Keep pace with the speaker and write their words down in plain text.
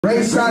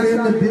RayShot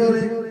in the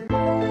building.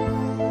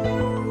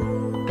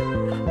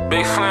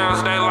 Big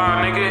slams, they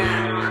lie, nigga.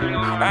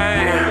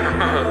 Hey.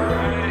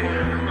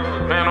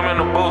 Man, I'm in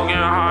the booth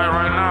getting high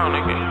right now,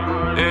 nigga.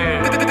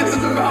 Yeah. This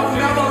is about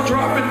Mellow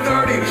dropping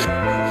 30.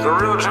 The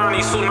real Johnny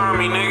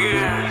Tsunami,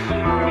 nigga.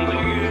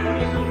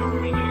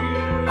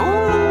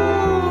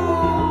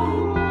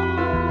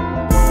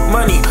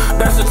 Money,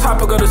 that's the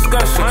topic of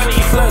discussion.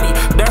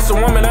 Slutty, that's the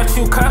woman that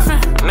you cuffin',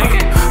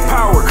 nigga.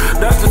 Power,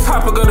 that's the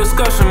topic of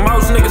discussion.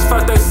 Most niggas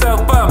fuck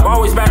theyself up,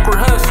 always backward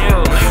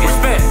hustling.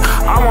 Respect,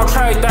 I won't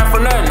trade that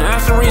for nothing.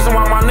 That's the reason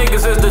why my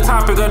niggas is the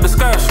topic of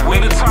discussion. We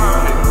the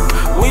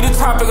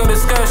topic of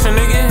discussion,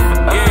 nigga.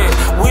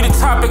 Yeah, we the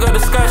topic of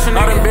discussion,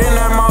 nigga. I done been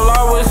at my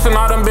lowest and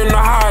I done been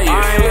the highest.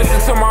 I ain't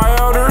listen to my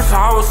elders,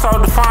 I was so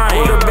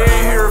defiant. Would've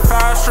been here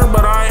faster,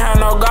 but I ain't had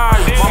no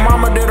guidance. My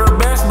mama did her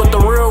best, but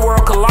the real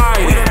world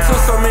collided. We done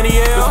took so many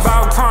L's, it's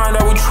about time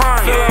that we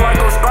trying. Feeling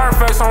like I'm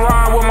Scarface, I'm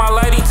riding with my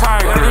lady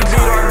tiger. Every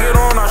beat I get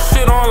on, I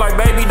shit on like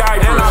baby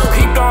diapers. And I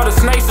peeped all the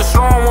snakes, the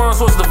strong ones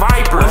was the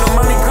vipers. When the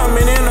money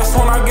coming in, that's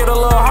when I get a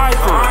little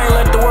hyper. I ain't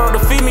let the world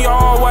defeat me, I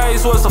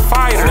always was a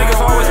fighter. Niggas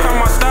always come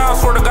my style,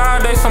 swear to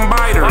God they some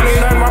biters. I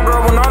mean, my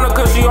girl Winona,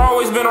 cause she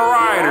always been a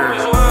rider.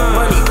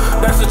 Money,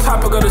 that's the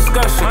topic of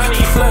discussion.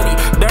 Slutty,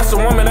 that's the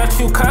woman that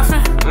you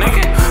cuffin',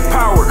 nigga.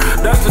 Power,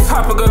 that's the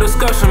topic of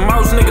discussion.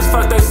 Most niggas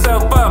fuck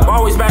theyself up,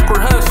 always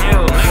backward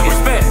hustling.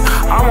 Respect,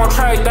 I won't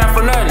trade that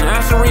for nothing.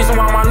 That's the reason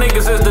why my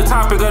niggas is the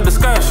topic of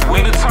discussion.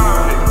 We the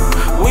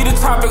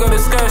topic of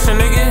discussion,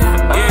 nigga.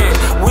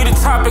 Yeah, we the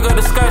topic of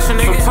discussion,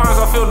 nigga. Sometimes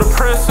I feel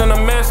depressed and a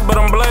mess, but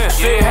I'm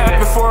blessed. Shit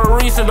happened for a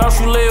reason, don't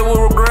you live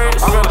with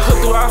regrets? I've been put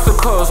through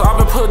obstacles, I've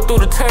been put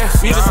through the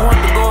test. You just want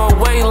to go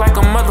away like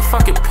a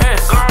motherfucking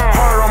pest.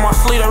 Heart on my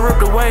sleeve, I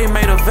ripped away,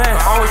 made a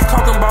vest. Always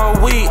talking about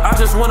weed, I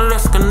just wanted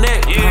us to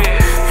connect.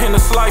 In the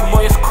slight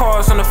boy, it's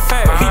cause and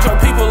effect. He told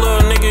people,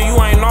 little nigga, you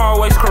ain't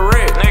always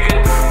correct.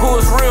 Nigga, who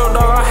is real,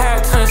 dog, I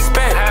had to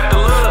inspect.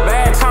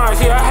 Bad times,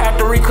 yeah, I had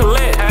to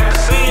recollect.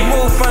 You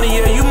move funny,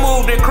 yeah, you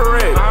moved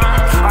incorrect.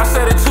 I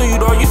said it to you,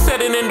 though, you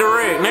said it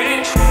indirect,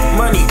 nigga.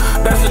 Money,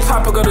 that's the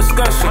topic of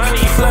discussion.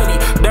 Slutty,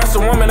 that's the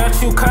woman that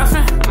you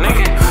cuffin',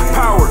 nigga.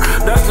 Power,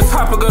 that's the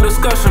topic of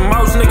discussion.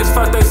 Most niggas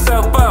fuck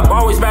theyself up,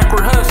 always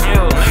backward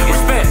hustling.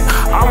 Respect,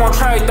 I won't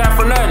trade that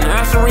for nothing.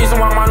 That's the reason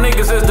why my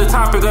niggas is the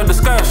topic of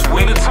discussion.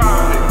 We the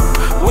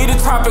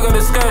topic of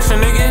discussion,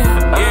 nigga.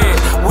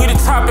 Yeah, we the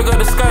topic of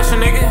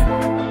discussion,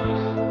 nigga.